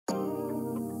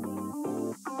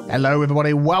Hello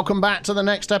everybody, welcome back to the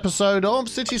next episode of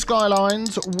Cities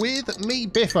Skylines with me,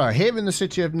 Biffa, here in the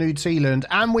city of New Tealand,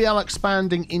 and we are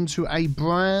expanding into a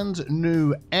brand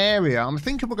new area. I'm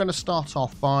thinking we're going to start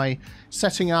off by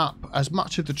setting up as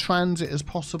much of the transit as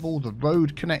possible, the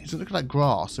road connections. Look at that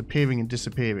grass appearing and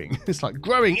disappearing. It's like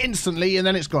growing instantly and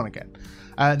then it's gone again.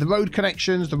 The road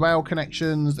connections, the rail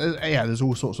connections, yeah, there's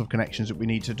all sorts of connections that we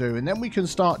need to do, and then we can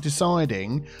start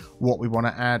deciding what we want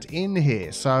to add in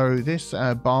here. So this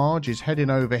barge is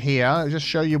heading over here. I'll just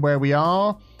show you where we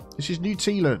are. This is New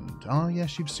Tealand. Oh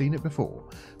yes, you've seen it before.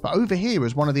 But over here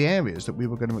is one of the areas that we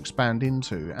were going to expand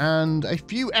into, and a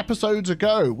few episodes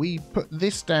ago we put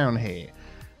this down here.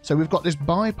 So we've got this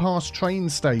bypass train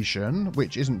station,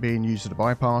 which isn't being used as a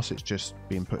bypass, it's just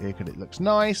being put here because it looks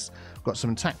nice. We've got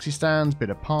some taxi stands, bit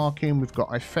of parking. We've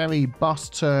got a ferry bus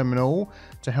terminal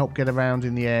to help get around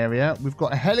in the area. We've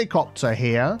got a helicopter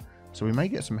here, so we may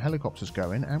get some helicopters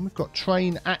going, and we've got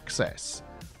train access.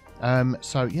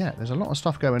 So yeah, there's a lot of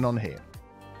stuff going on here.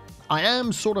 I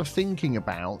am sort of thinking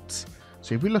about,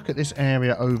 so if we look at this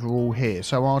area overall here,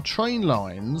 so our train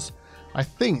lines, I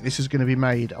think this is going to be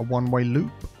made a one-way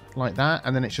loop like that,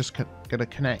 and then it's just going to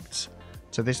connect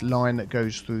to this line that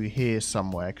goes through here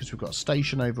somewhere, because we've got a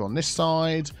station over on this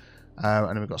side, and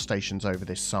then we've got stations over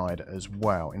this side as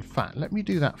well. In fact, let me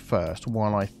do that first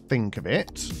while I think of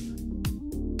it.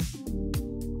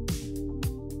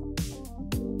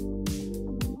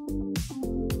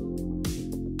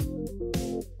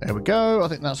 There we go. I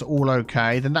think that's all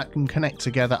okay. Then that can connect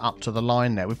together up to the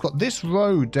line there. We've got this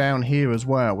road down here as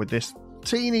well with this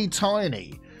teeny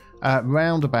tiny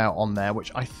roundabout on there,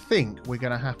 which I think we're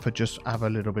going to have to just have a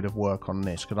little bit of work on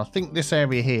this, because I think this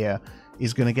area here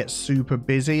is going to get super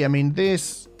busy. I mean,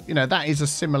 this, you know, that is a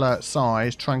similar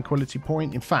size Tranquility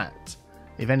Point. In fact,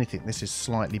 if anything, this is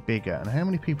slightly bigger. And how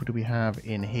many people do we have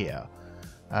in here?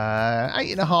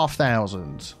 8,500,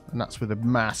 and that's with a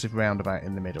massive roundabout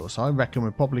in the middle. So I reckon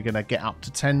we're probably going to get up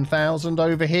to 10,000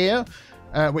 over here,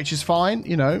 which is fine,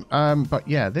 you know. But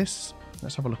yeah, this,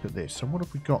 let's have a look at this. So what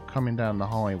have we got coming down the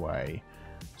highway?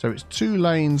 So it's 2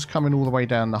 lanes coming all the way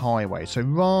down the highway. So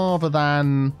rather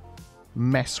than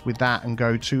mess with that and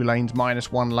go 2 lanes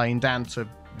minus 1 lane down to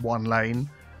 1 lane,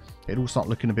 it'll start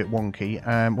looking a bit wonky.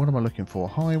 What am I looking for?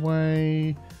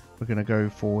 Highway. We're going to go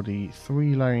for the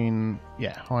 3-lane,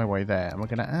 yeah, highway there. And we're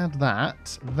going to add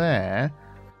that there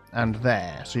and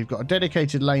there. So you've got a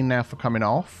dedicated lane now for coming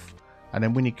off. And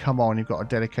then when you come on, you've got a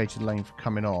dedicated lane for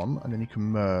coming on. And then you can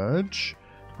merge.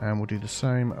 And we'll do the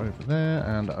same over there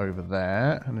and over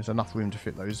there. And there's enough room to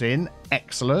fit those in.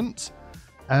 Excellent.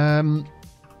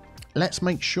 Let's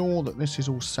make sure that this is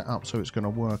all set up so it's going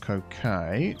to work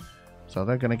okay. So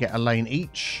they're going to get a lane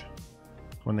each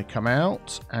when they come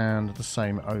out, and the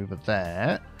same over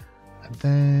there. And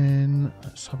then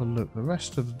let's have a look. The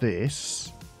rest of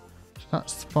this, so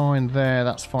that's fine there,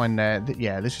 that's fine there.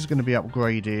 Yeah, this is going to be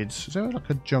upgraded. Is there like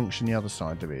a junction the other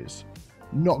side? There is.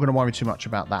 Not going to worry too much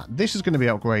about that. This is going to be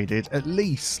upgraded at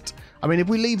least. I mean, if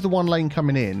we leave the 1 lane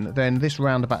coming in, then this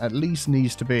roundabout at least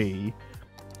needs to be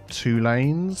 2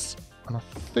 lanes. And I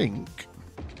think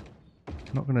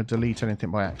I'm not going to delete anything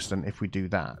by accident if we do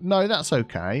that. No, that's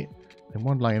okay. Then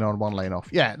 1 lane on, 1 lane off.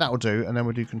 Yeah, that'll do. And then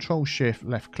we'll do Control Shift,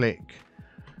 left click.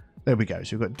 There we go.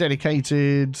 So we've got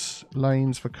dedicated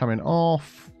lanes for coming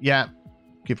off. Yeah,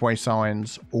 giveaway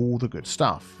signs, all the good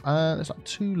stuff. There's like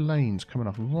 2 lanes coming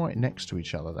off right next to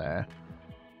each other there.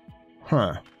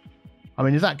 Huh. I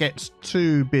mean, if that gets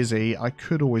too busy, I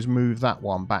could always move that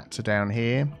one back to down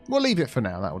here. We'll leave it for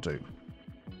now. That'll do.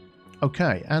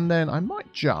 Okay, and then I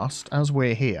might just, as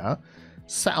we're here,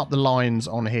 set up the lines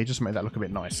on here just to make that look a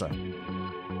bit nicer.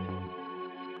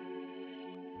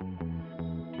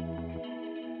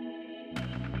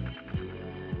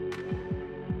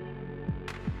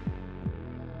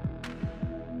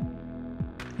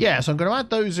 Yeah, so I'm going to add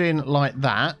those in like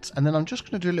that, and then I'm just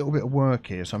going to do a little bit of work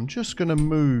here. So I'm just going to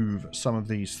move some of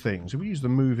these things. If we use the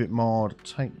Move It mod,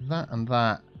 take that and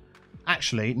that.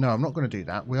 Actually, no, I'm not going to do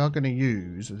that. We are going to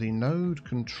use the node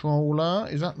controller.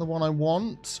 Is that the one I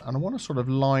want? And I want to sort of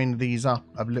line these up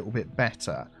a little bit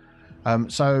better.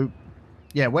 So,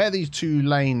 yeah, where these 2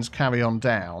 lanes carry on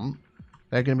down,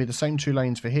 they're going to be the same 2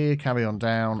 lanes for here, carry on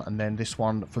down, and then this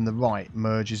one from the right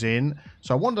merges in.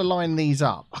 So I want to line these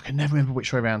up. I can never remember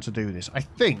which way around to do this. I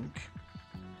think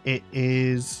it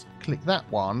is click that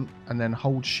one and then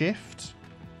hold Shift.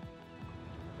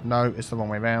 No, it's the wrong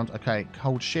way around. Okay,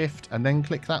 hold Shift and then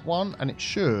click that one, and it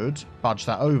should budge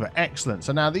that over. Excellent.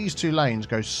 So now these 2 lanes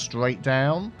go straight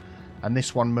down, and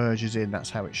this one merges in. That's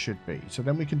how it should be. So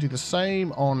then we can do the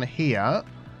same on here.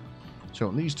 So I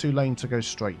want these 2 lanes to go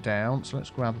straight down. So let's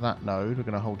grab that node. We're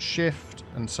going to hold shift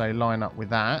and say line up with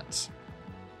that.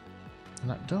 And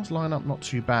that does line up not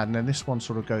too bad. And then this one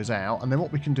sort of goes out. And then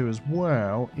what we can do as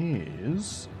well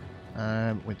is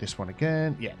with this one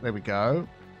again. Yeah, there we go.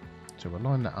 So we'll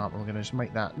line that up and we're going to just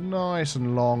make that nice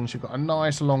and long. So you've got a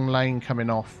nice long lane coming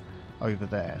off over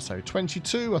there. So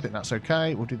 22, I think that's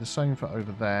okay. We'll do the same for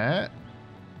over there.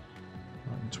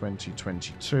 20,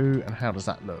 22. And how does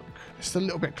that look? It's a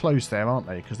little bit close there, aren't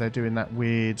they? Because they're doing that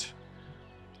weird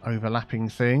overlapping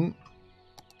thing.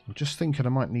 I'm just thinking I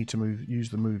might need to use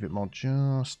the move it mod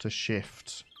just to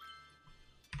shift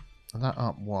that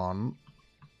up 1.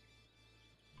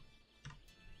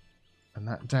 And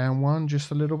that down 1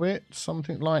 just a little bit.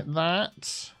 Something like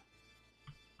that.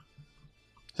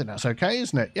 I think that's okay,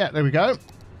 isn't it? Yeah, there we go.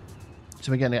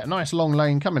 So we're getting a nice long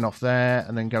lane coming off there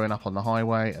and then going up on the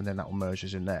highway, and then that will merge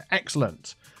us in there.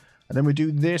 Excellent. And then we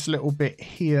do this little bit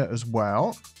here as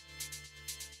well.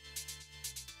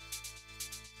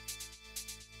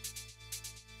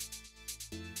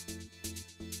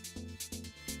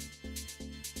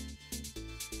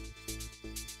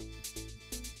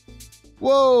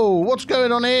 Whoa, what's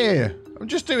going on here? I'm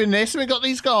just doing this and we got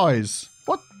these guys.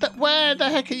 Where the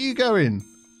heck are you going?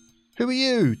 Who are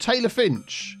you? Taylor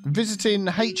Finch, visiting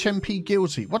HMP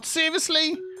guilty. What,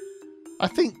 seriously? I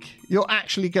think you're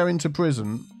actually going to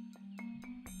prison.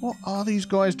 What are these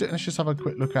guys doing? Let's just have a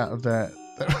quick look out of there.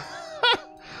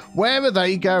 Where are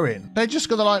they going? They're just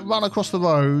going to like run across the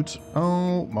road.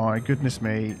 Oh my goodness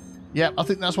me. Yep, I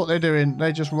think that's what they're doing.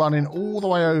 They're just running all the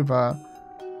way over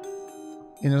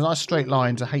in a nice straight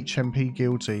line to HMP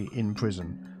guilty in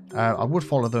prison. I would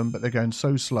follow them, but they're going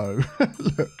so slow.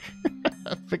 Look.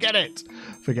 Forget it.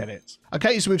 Forget it.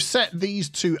 Okay, so we've set these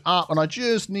 2 up, and I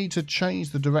just need to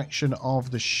change the direction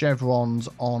of the chevrons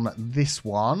on this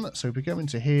one. So we go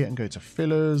into here and go to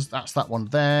fillers. That's that one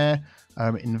there.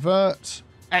 Invert.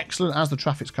 Excellent. As the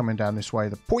traffic's coming down this way,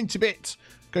 the pointy bit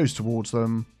goes towards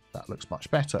them. That looks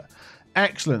much better.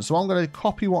 Excellent. So I'm going to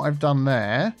copy what I've done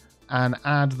there and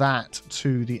add that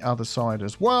to the other side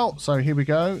as well. So here we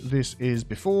go. This is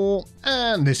before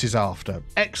and this is after.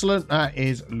 Excellent. That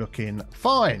is looking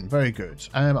fine. Very good.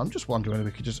 I'm just wondering if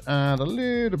we could just add a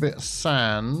little bit of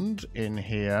sand in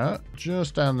here,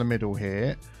 just down the middle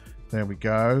here. There we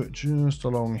go. Just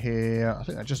along here. I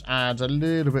think that just adds a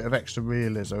little bit of extra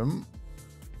realism.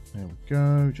 There we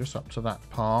go. Just up to that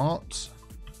part.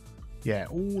 Yeah,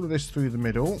 all of this through the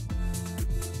middle.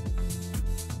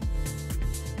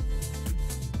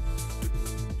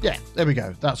 Yeah, there we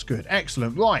go. That's good.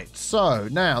 Excellent. Right, so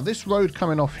now this road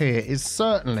coming off here is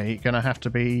certainly going to have to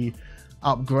be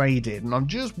upgraded. And I'm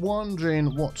just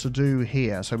wondering what to do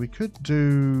here. So we could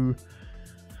do...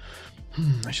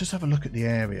 let's just have a look at the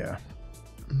area.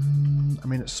 I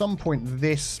mean, at some point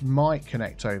this might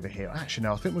connect over here. Actually,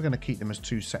 no, I think we're going to keep them as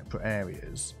 2 separate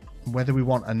areas. Whether we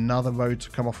want another road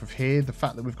to come off of here, the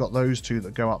fact that we've got those 2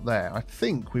 that go up there, I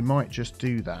think we might just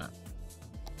do that.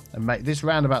 And make this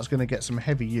roundabout's going to get some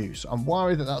heavy use. I'm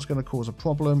worried that that's going to cause a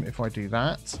problem if I do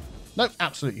that. Nope,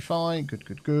 absolutely fine. Good,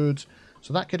 good, good.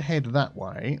 So that could head that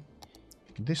way.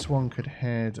 This one could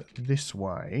head this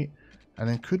way. And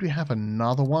then could we have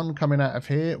another one coming out of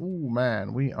here? Oh,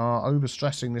 man, we are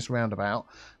overstressing this roundabout.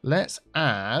 Let's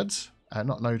add,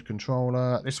 not node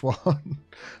controller, this one.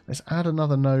 Let's add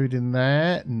another node in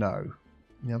there. No,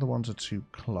 the other ones are too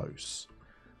close.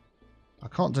 I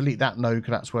can't delete that node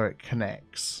because that's where it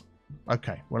connects.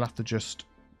 Okay, we'll have to just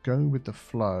go with the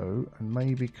flow and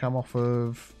maybe come off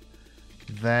of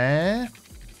there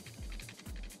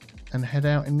and head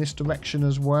out in this direction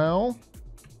as well.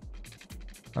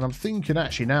 And I'm thinking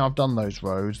actually now I've done those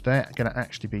roads, they're going to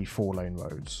actually be 4-lane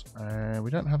roads.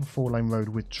 We don't have a 4-lane road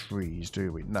with trees,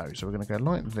 do we? No, so we're going to go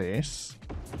like this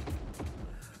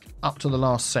up to the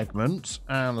last segment,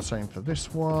 and the same for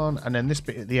this one, and then this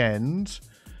bit at the end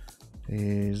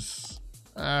is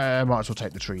might as well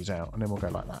take the trees out and then we'll go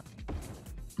like that.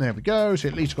 There we go. So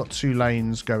at least got 2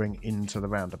 lanes going into the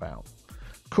roundabout.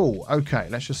 Cool. Okay,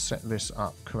 let's just set this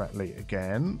up correctly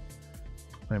again.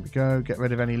 There we go. Get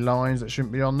rid of any lines that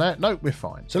shouldn't be on there. Nope, we're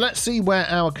fine. So let's see where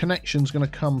our connection's going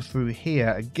to come through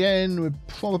here. Again, we're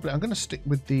probably... I'm going to stick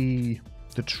with the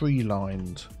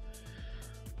tree-lined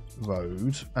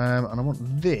road. And I want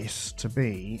this to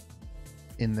be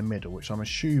in the middle, which I'm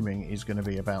assuming is going to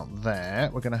be about there.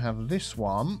 We're going to have this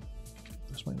one,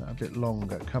 let's make that a bit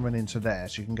longer, coming into there,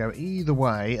 so you can go either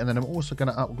way. And then I'm also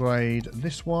going to upgrade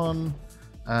this one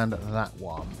and that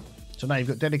one. So now you've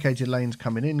got dedicated lanes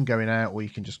coming in, going out, or you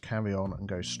can just carry on and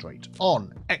go straight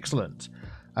on. Excellent.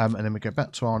 And then we go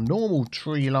back to our normal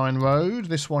tree line road,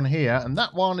 this one here, and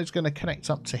that one is going to connect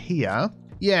up to here.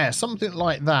 Yeah, something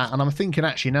like that. And I'm thinking,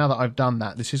 actually, now that I've done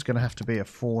that, this is going to have to be a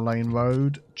 4-lane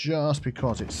road, just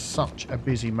because it's such a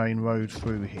busy main road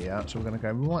through here. So we're going to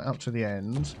go right up to the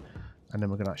end, and then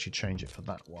we're going to actually change it for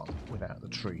that one without the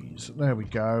trees. There we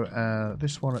go.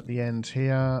 This one at the end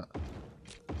here,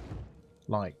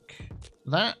 like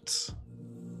that.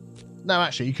 No,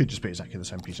 actually, you could just be exactly the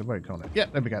same piece of road, can't it?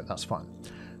 Yep, there we go. That's fine.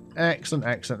 Excellent,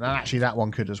 excellent. And actually, that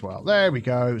one could as well. There we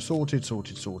go. Sorted,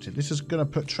 sorted, sorted. This is going to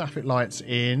put traffic lights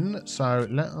in. So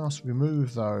let us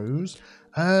remove those.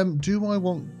 Do I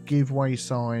want giveaway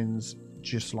signs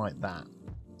just like that?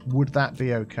 Would that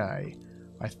be okay?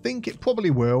 I think it probably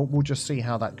will. We'll just see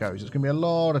how that goes. It's going to be a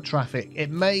lot of traffic. It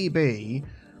may be,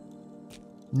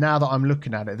 now that I'm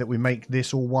looking at it, that we make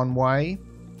this all one way.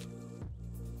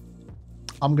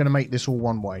 I'm going to make this all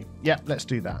one way. Yep, let's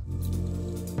do that.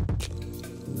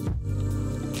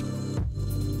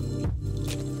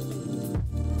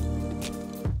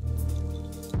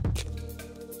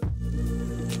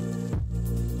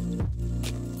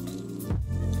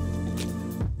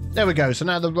 There we go. So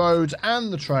now the roads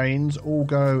and the trains all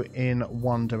go in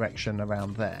one direction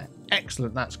around there.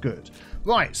 Excellent. That's good.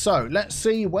 Right. So let's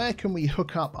see, where can we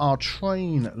hook up our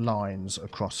train lines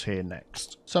across here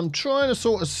next? So I'm trying to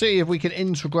sort of see if we can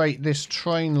integrate this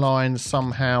train line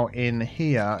somehow in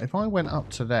here. If I went up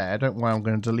to there, don't worry, I'm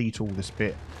going to delete all this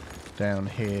bit down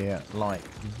here like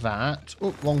that.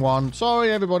 Oh, wrong one.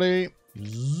 Sorry, everybody.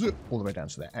 Zip, all the way down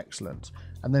to there. Excellent.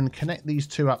 And then connect these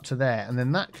two up to there, and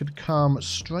then that could come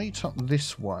straight up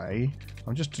this way.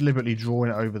 I'm just deliberately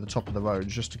drawing it over the top of the road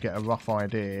just to get a rough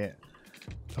idea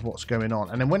of what's going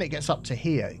on. And then when it gets up to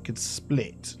here, it could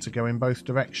split to go in both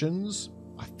directions.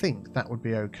 I think that would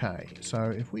be okay.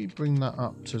 So if we bring that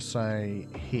up to, say,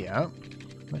 here,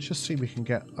 let's just see if we can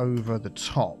get over the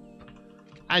top.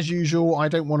 As usual, I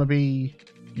don't want to be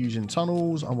using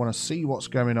tunnels. I want to see what's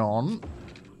going on.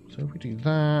 So if we do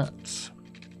that...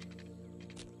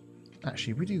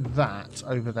 Actually, if we do that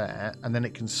over there, and then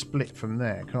it can split from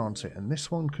there, can't it? And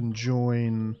this one can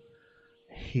join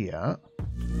here.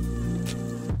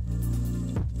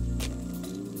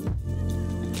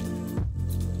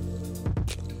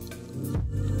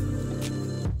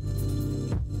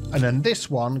 And then this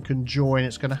one can join.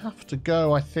 It's going to have to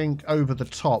go, I think, over the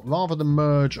top, rather than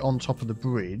merge on top of the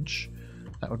bridge.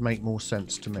 That would make more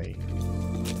sense to me.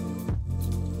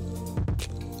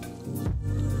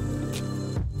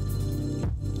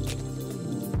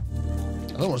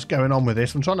 I don't know what's going on with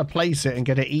this. I'm trying to place it and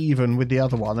get it even with the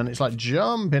other one, and it's like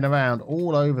jumping around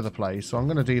all over the place. So I'm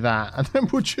going to do that, and then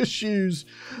we'll just use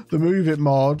the Move It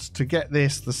mod to get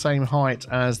this the same height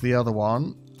as the other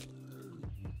one.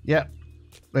 Yep,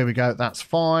 there we go. That's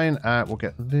fine. We'll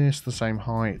get this the same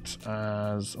height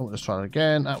as... Oh, let's try it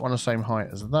again. That one the same height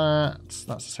as that.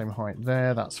 That's the same height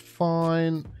there. That's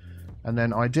fine. And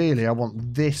then ideally, I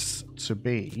want this to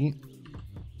be...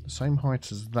 same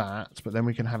height as that, but then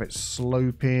we can have it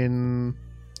sloping.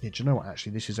 Yeah, do you know what?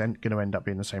 Actually, this is going to end up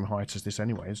being the same height as this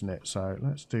anyway, isn't it? So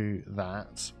let's do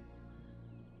that.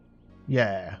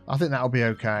 Yeah, I think that'll be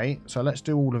okay. So let's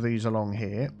do all of these along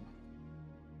here.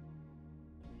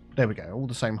 There we go. All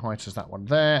the same height as that one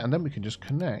there. And then we can just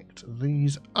connect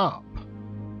these up.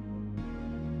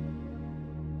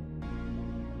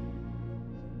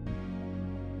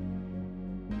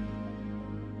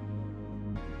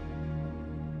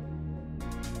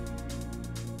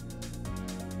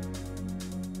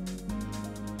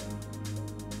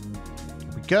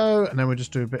 Go, and then we'll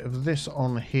just do a bit of this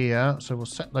on here. So we'll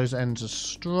set those ends as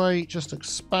straight, just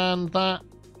expand that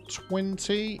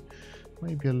 20,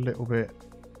 maybe a little bit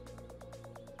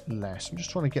less. I'm just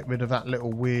trying to get rid of that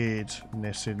little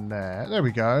weirdness in there. There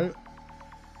we go.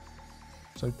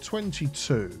 So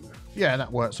 22. Yeah, that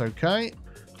works okay.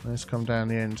 Let's come down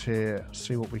the end here,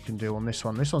 see what we can do on this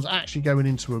one. This one's actually going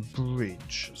into a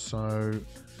bridge, so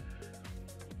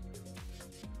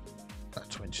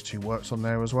 22 works on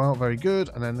there as well. Very good.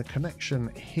 And then the connection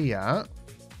here.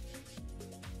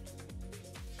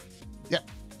 Yep.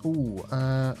 Ooh,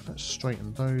 let's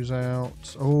straighten those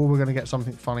out. Oh, we're going to get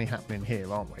something funny happening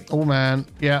here, aren't we? Oh, man.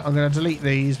 Yeah, I'm going to delete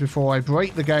these before I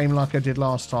break the game like I did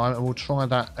last time, and we'll try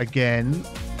that again.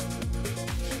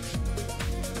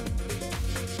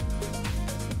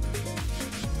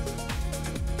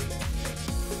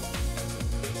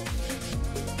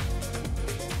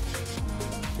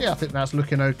 Yeah, I think that's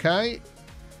looking okay.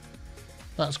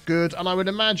 That's good. And I would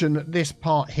imagine that this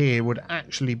part here would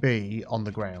actually be on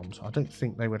the ground. I don't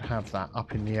think they would have that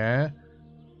up in the air.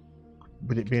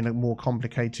 With it being a more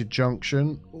complicated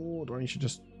junction. Oh, do I need to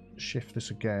just shift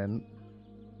this again?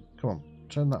 Come on,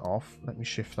 turn that off. Let me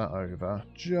shift that over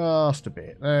just a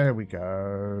bit. There we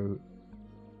go.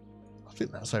 I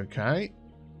think that's okay.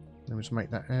 Then we just make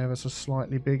that ever so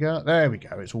slightly bigger. There we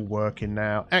go. It's all working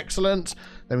now. Excellent.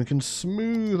 Then we can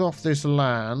smooth off this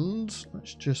land.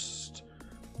 Let's just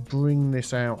bring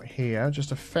this out here. Just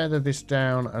to feather this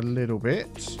down a little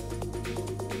bit.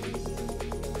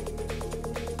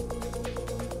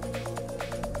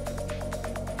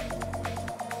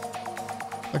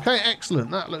 Okay,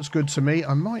 excellent. That looks good to me.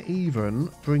 I might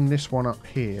even bring this one up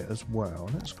here as well.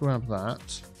 Let's grab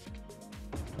that.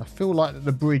 I feel like that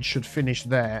the bridge should finish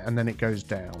there and then it goes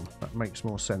down. That makes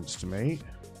more sense to me.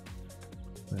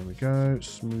 There we go.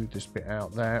 Smooth this bit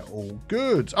out there. All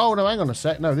good. Oh, no, hang on a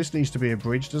sec. No, this needs to be a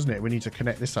bridge, doesn't it? We need to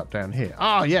connect this up down here.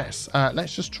 Ah, yes.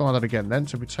 Let's just try that again then.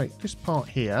 So we take this part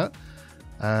here.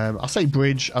 I say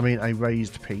bridge, I mean a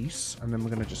raised piece. And then we're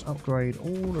going to just upgrade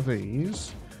all of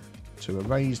these to a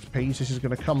raised piece. This is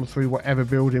going to come through whatever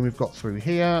building we've got through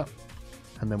here.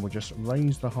 And then we'll just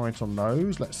raise the height on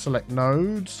those. Let's select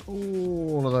nodes.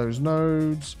 All of those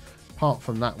nodes. Apart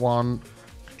from that one.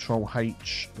 Control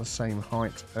H, the same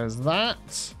height as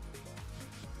that.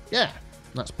 Yeah,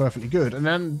 that's perfectly good. And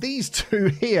then these two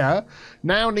here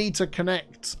now need to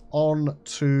connect on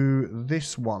to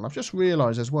this one. I've just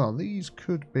realised as well, these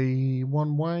could be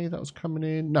one way that was coming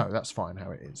in. No, that's fine how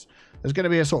it is. There's going to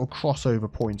be a sort of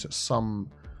crossover point at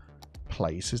some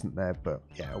place, isn't there? But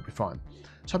yeah, it'll be fine.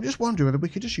 So I'm just wondering whether we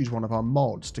could just use one of our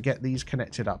mods to get these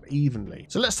connected up evenly.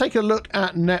 So let's take a look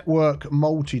at Network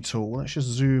Multi-Tool. Let's just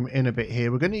zoom in a bit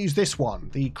here. We're going to use this one,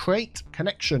 the Create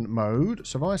Connection mode.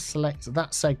 So if I select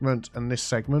that segment and this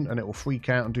segment, and it will freak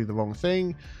out and do the wrong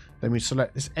thing. Then we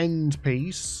select this end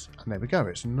piece, and there we go.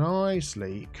 It's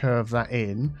nicely curved that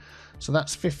in. So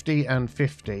that's 50 and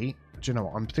 50. Do you know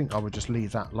what? I think I would just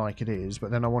leave that like it is. But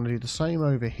then I want to do the same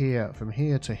over here, from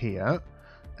here to here.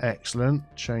 Excellent.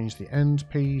 Change the end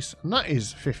piece. And that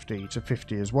is 50 to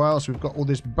 50 as well. So we've got all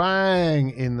this bang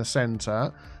in the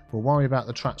center. We'll worry about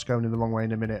the tracks going in the wrong way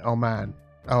in a minute. Oh, man.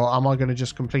 Oh, am I going to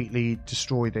just completely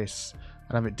destroy this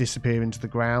and have it disappear into the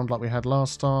ground like we had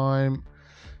last time?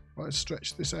 Let's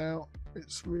stretch this out.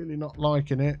 It's really not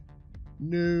liking it.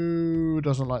 No,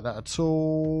 doesn't like that at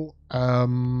all.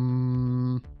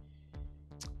 Darn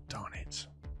it.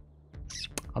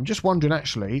 I'm just wondering,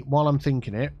 actually, while I'm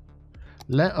thinking it,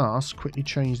 let us quickly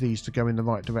change these to go in the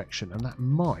right direction. And that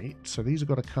might, so these have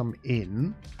got to come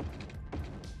in.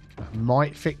 That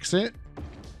might fix it.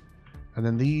 And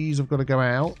then these have got to go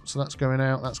out. So that's going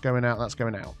out, that's going out, that's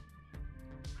going out.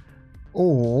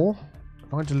 Or,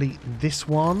 if I delete this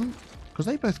one, because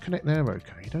they both connect there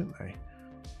okay, don't they?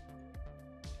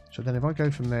 So then if I go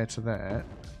from there to there,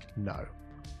 no.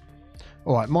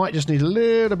 Alright, might just need a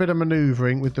little bit of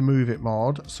maneuvering with the Move It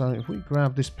mod. So if we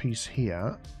grab this piece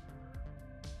here,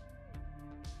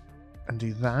 and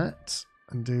do that,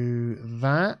 and do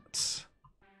that.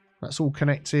 That's all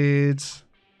connected.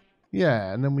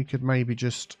 Yeah, and then we could maybe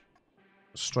just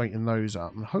straighten those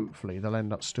up, and hopefully they'll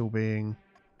end up still being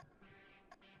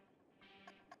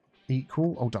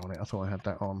equal. Oh, darn it, I thought I had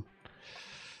that on.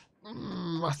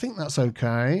 I think that's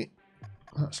okay.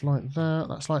 That's like that,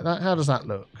 that's like that. How does that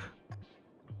look?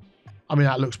 I mean,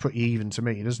 that looks pretty even to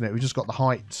me, doesn't it? We've just got the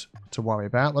height to worry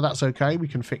about, but that's okay. We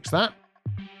can fix that.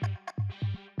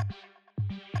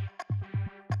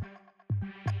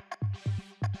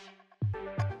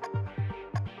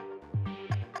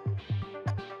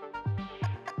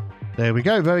 There we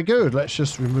go, very good. Let's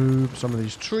just remove some of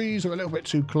these trees. They're a little bit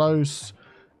too close.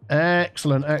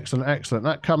 Excellent, excellent, excellent.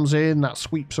 That comes in, that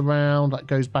sweeps around, that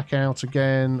goes back out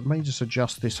again. May just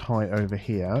adjust this height over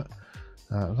here.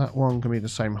 That one can be the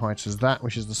same height as that,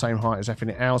 which is the same height as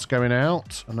everything else going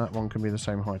out. And that one can be the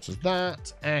same height as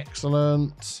that.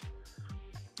 Excellent.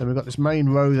 Then we've got this main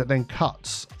road that then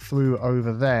cuts through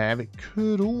over there. It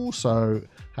could also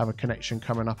have a connection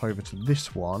coming up over to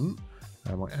this one.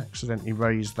 I might accidentally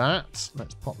raise that.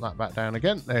 Let's pop that back down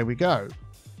again. There we go.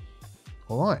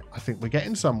 All right, I think we're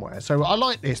getting somewhere. So I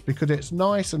like this because it's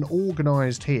nice and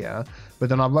organized here, but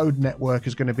then our road network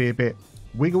is going to be a bit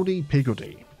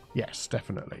wiggledy-piggledy. Yes,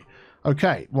 definitely.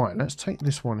 Okay, right, let's take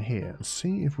this one here and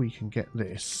see if we can get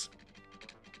this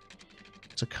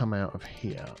to come out of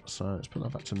here. So let's put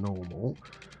that back to normal.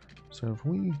 So if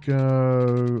we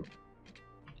go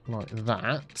like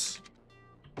that,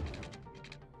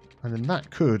 and then that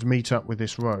could meet up with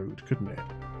this road, couldn't it?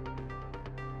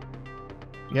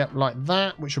 Yep, like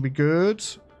that, which will be good.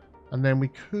 And then we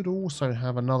could also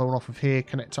have another one off of here,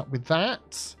 connect up with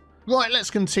that. Right,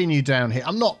 let's continue down here.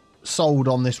 I'm not sold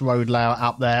on this road layout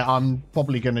up there. I'm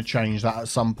probably going to change that at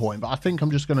some point, but I think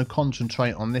I'm just going to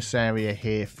concentrate on this area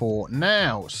here for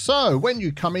now. So when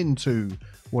you come into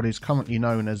what is currently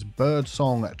known as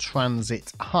Birdsong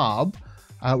Transit Hub,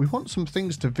 We want some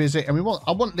things to visit, and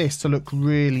I want this to look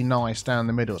really nice down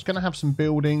the middle. It's going to have some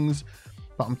buildings,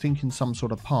 but I'm thinking some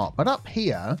sort of park. But up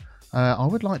here, I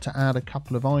would like to add a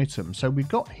couple of items. So we've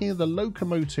got here the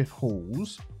locomotive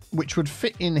halls, which would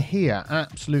fit in here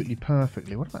absolutely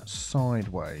perfectly. What about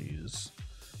sideways?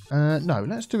 No,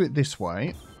 let's do it this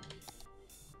way.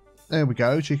 There we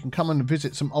go. So you can come and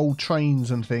visit some old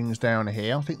trains and things down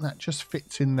here. I think that just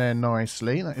fits in there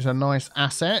nicely. That is a nice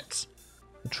asset.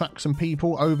 Attract some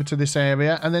people over to this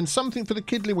area. And then something for the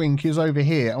Kiddlywinkies over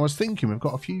here. I was thinking we've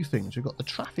got a few things. We've got the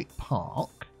traffic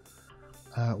park,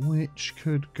 which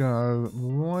could go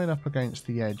right up against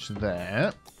the edge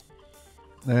there.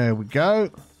 There we go.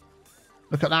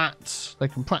 Look at that. They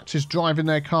can practice driving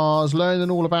their cars, learning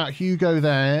all about Hugo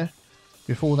there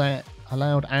before they're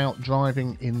allowed out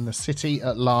driving in the city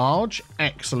at large.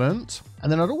 Excellent.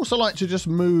 And then I'd also like to just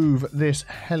move this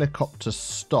helicopter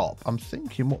stop. I'm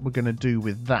thinking what we're going to do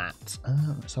with that.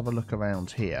 Let's have a look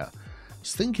around here. I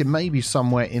was thinking maybe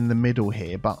somewhere in the middle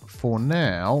here, but for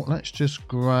now, let's just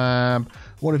grab...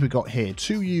 What have we got here?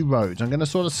 2U roads. I'm going to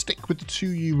sort of stick with the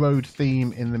 2U road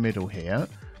theme in the middle here.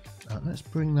 Let's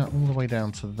bring that all the way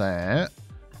down to there.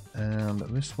 And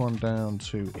this one down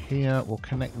to here. We'll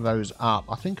connect those up.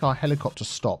 I think our helicopter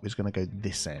stop is going to go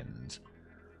this end.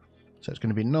 So it's going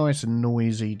to be nice and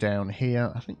noisy down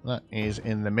here. I think that is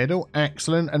in the middle.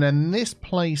 Excellent. And then this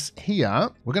place here,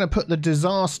 we're going to put the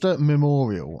disaster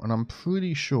memorial. And I'm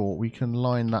pretty sure we can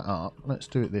line that up. Let's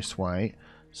do it this way.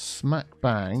 Smack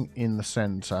bang in the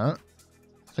center.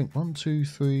 I think 1, 2,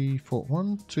 3, 4.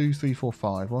 1, 2, 3, 4,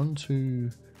 5. 1,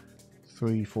 2...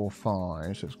 3, 4,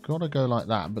 5. So it's got to go like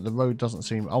that, but the road doesn't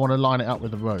seem... I want to line it up with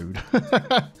the road,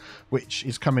 which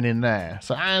is coming in there.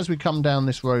 So as we come down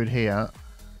this road here,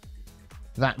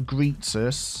 that greets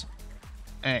us.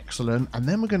 Excellent. And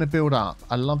then we're going to build up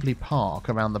a lovely park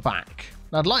around the back.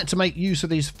 Now, I'd like to make use of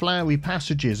these flowery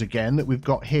passages again that we've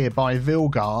got here by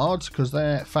Vilgard, because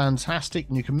they're fantastic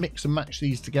and you can mix and match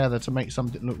these together to make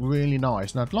something look really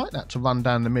nice. And I'd like that to run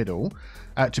down the middle.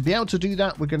 To be able to do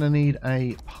that, we're going to need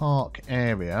a park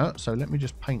area. So let me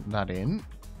just paint that in.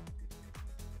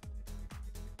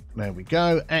 There we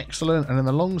go. Excellent. And then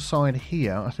alongside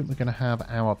here, I think we're going to have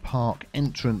our park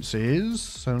entrances.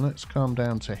 So let's come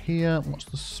down to here. What's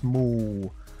the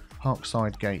small...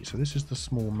 Parkside gate. So this is the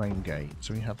small main gate.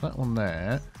 So we have that one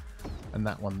there and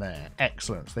that one there.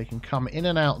 Excellent. So they can come in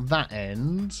and out that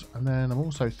end. And then I'm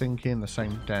also thinking the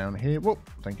same down here. Whoop.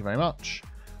 Thank you very much.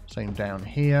 Same down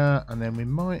here. And then we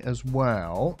might as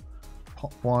well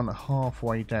pop one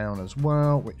halfway down as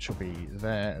well, which will be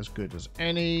there as good as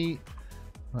any.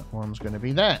 That one's going to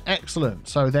be there. Excellent.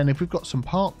 So then if we've got some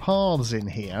park paths in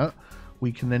here,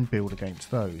 we can then build against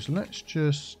those. Let's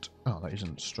just... Oh, that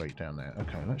isn't straight down there.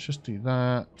 Okay, let's just do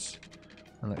that.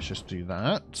 And let's just do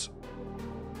that.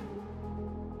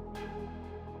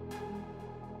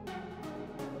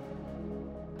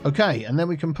 Okay, and then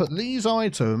we can put these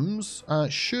items,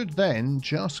 should then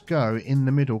just go in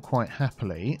the middle quite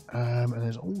happily. And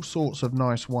there's all sorts of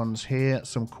nice ones here,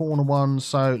 some corner ones.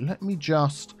 So let me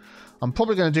just... I'm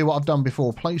probably going to do what I've done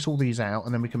before, place all these out,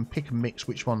 and then we can pick and mix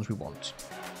which ones we want.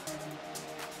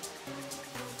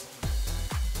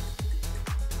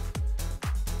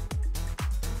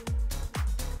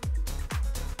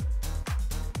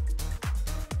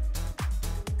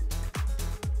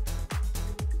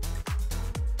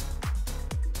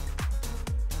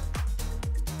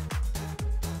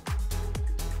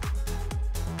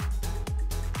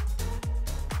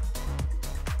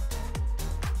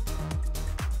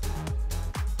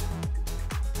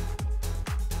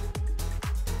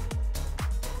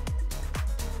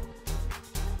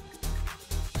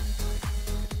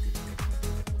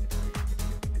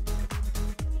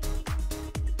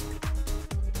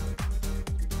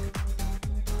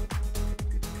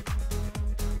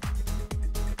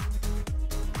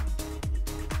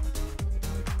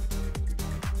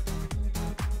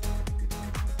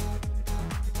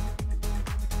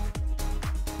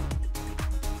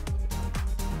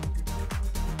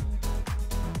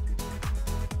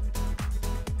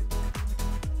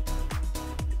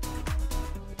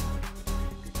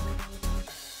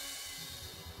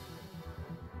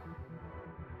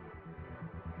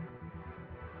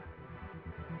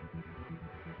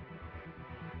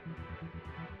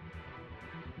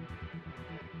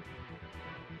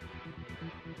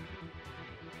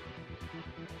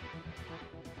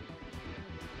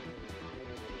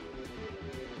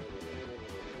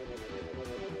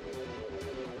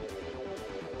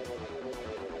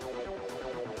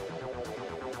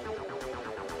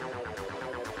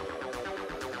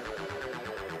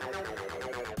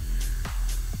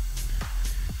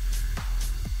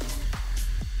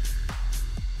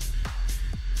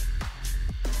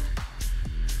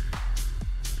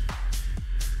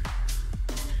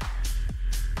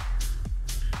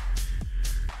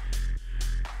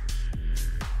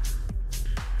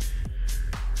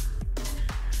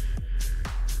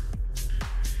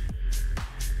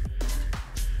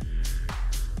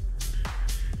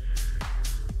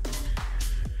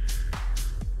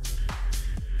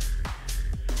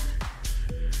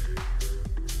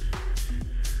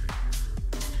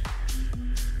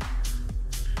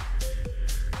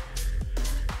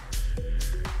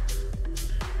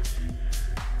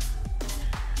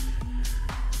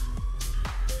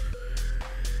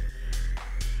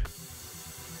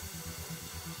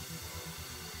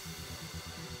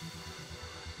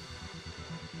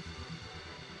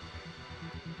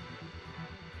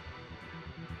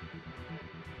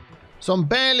 So I'm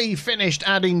barely finished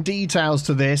adding details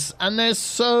to this, and there's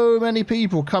so many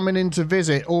people coming in to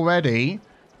visit already.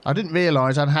 I didn't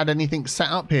realise I'd had anything set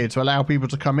up here to allow people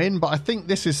to come in, but I think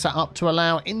this is set up to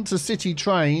allow intercity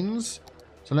trains.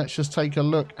 So let's just take a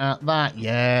look at that.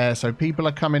 Yeah, so people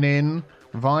are coming in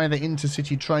via the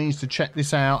intercity trains to check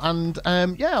this out.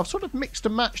 And yeah, I've sort of mixed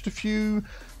and matched a few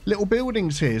little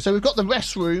buildings here. So we've got the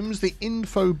restrooms, the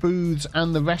info booths,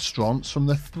 and the restaurants from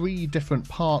the 3 different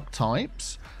park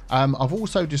types. I've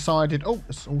also decided, oh,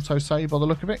 let's also save by the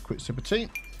look of it, quick sip of tea.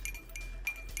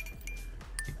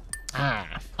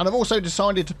 And I've also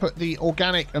decided to put the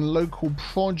organic and local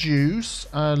produce,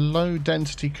 low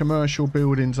density commercial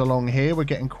buildings along here. We're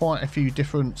getting quite a few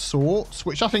different sorts,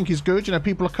 which I think is good. You know,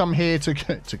 people come here to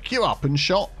queue up and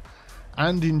shop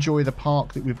and enjoy the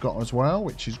park that we've got as well,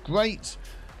 which is great.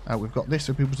 We've got this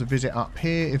for people to visit up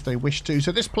here if they wish to.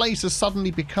 So this place has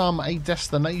suddenly become a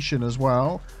destination as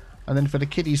well. And then for the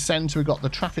kiddies centre, we've got the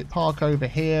traffic park over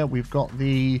here. We've got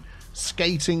the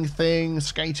skating thing,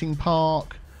 skating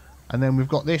park. And then we've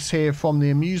got this here from the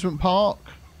amusement park.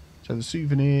 So the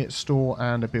souvenir store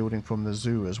and a building from the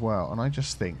zoo as well. And I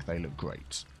just think they look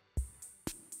great.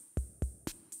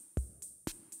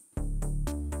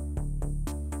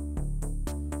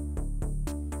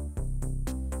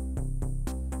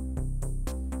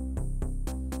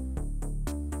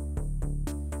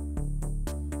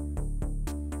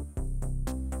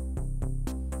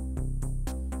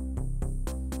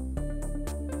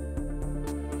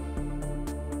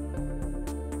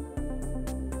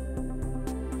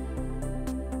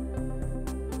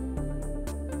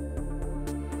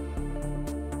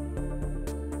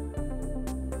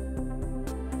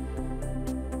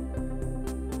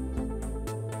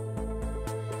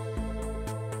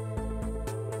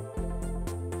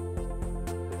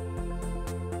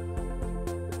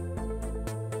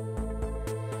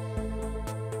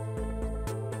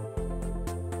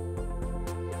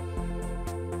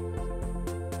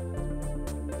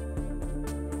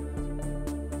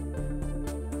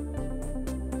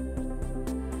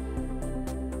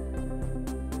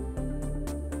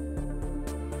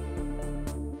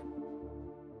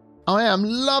 I am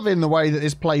loving the way that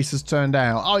this place has turned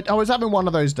out. I was having one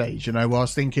of those days, you know, where I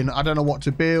was thinking, I don't know what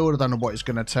to build, I don't know what it's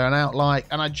going to turn out like,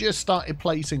 and I just started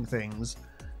placing things,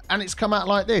 and it's come out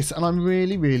like this, and I'm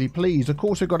really, really pleased. Of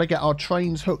course, we've got to get our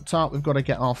trains hooked up, we've got to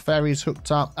get our ferries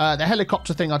hooked up. The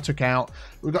helicopter thing I took out,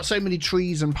 we've got so many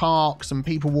trees and parks and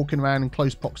people walking around in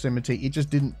close proximity, it just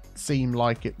didn't seem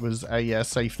like it was a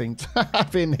safe thing to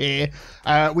have in here.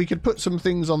 We could put some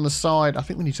things on the side. I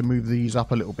think we need to move these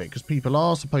up a little bit because people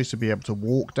are supposed to be able to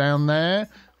walk down there,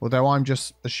 although I'm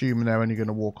just assuming they're only going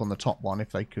to walk on the top one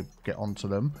if they could get onto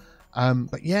them.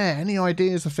 But yeah, any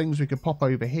ideas of things we could pop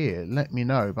over here, let me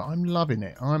know. But I'm loving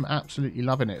it. I'm absolutely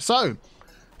loving it. So,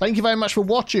 thank you very much for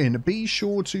watching. Be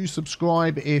sure to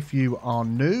subscribe if you are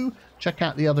new. Check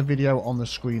out the other video on the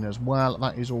screen as well.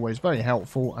 That is always very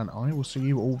helpful. And I will see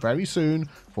you all very soon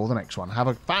for the next one. Have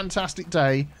a fantastic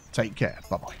day. Take care.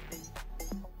 Bye-bye.